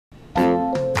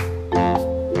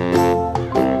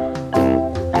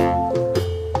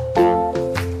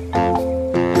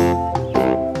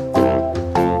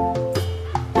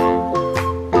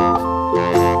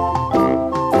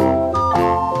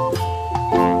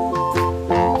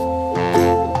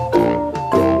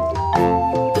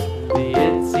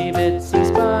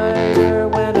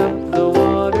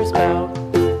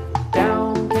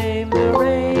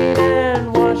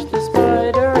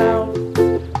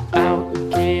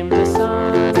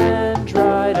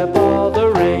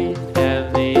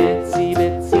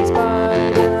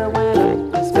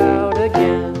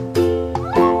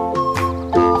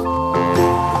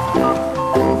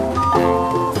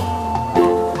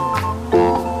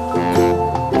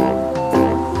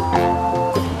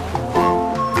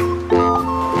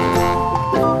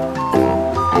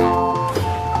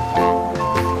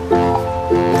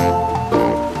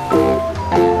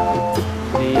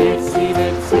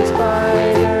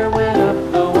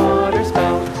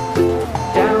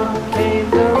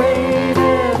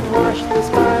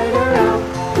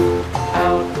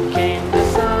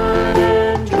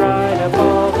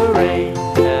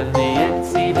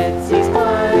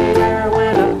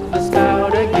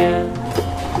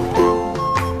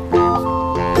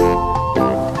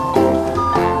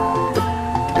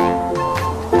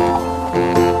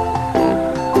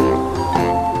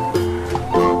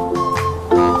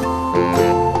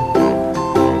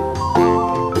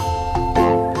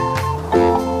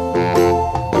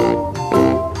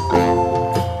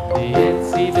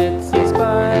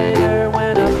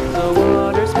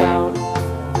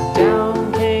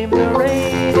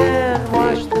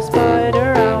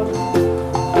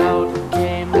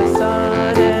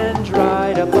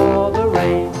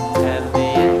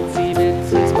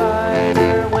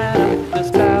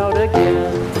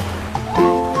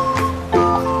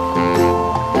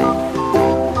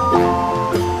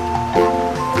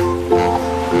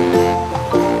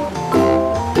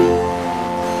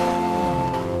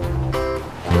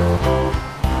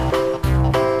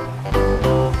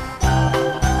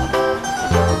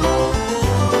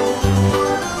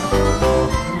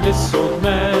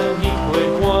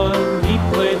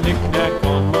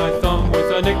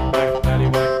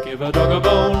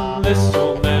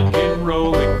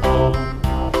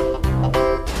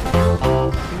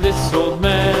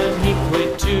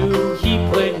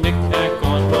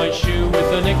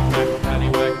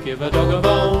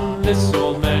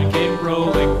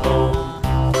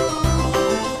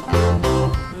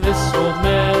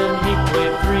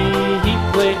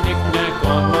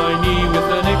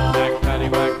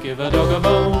give a dog a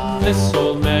bone. This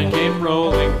old man came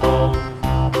rolling home.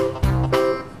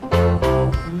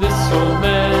 This old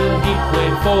man, he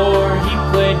played four. He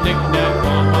played knick-knack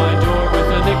on my door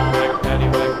with a knick-knack,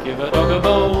 paddywhack, give a dog a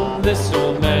bone. This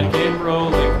old man came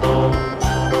rolling home.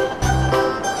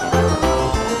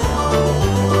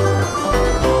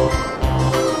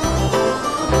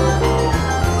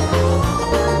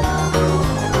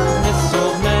 This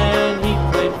old man, he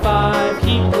played five.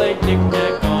 He played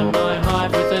knick-knack on my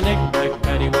hive with a knick-knack,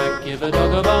 paddywhack, give a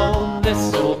dog a bone.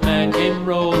 This old man came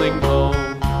rolling home.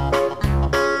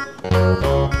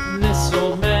 This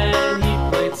old man, he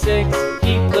played six.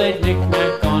 He played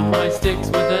knick-knack on my sticks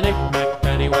with a knick-knack,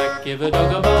 paddywhack, give a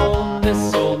dog a bone.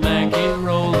 This old man came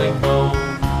rolling home.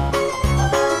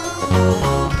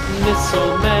 This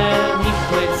old man, he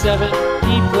played seven.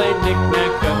 He played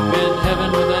knick-knack up in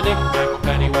heaven with a knick-knack,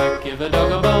 paddywhack, give a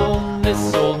dog a bone.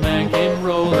 This old man came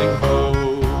rolling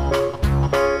home.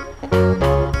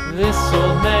 This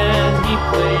old man, he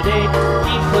played eight.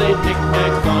 He played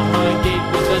knick-knack on my gate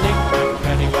with a knick-knack,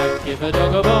 paddywhack, give a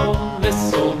dog a bone.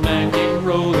 This old man came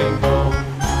rolling home.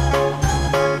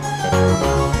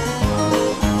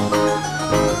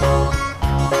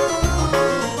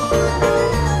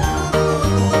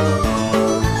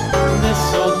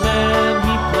 This old man,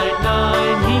 he played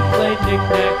nine. He played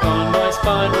knick-knack on my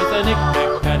spine with a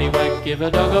knick-knack, paddywhack, give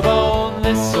a dog a bone.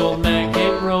 This old man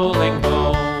came rolling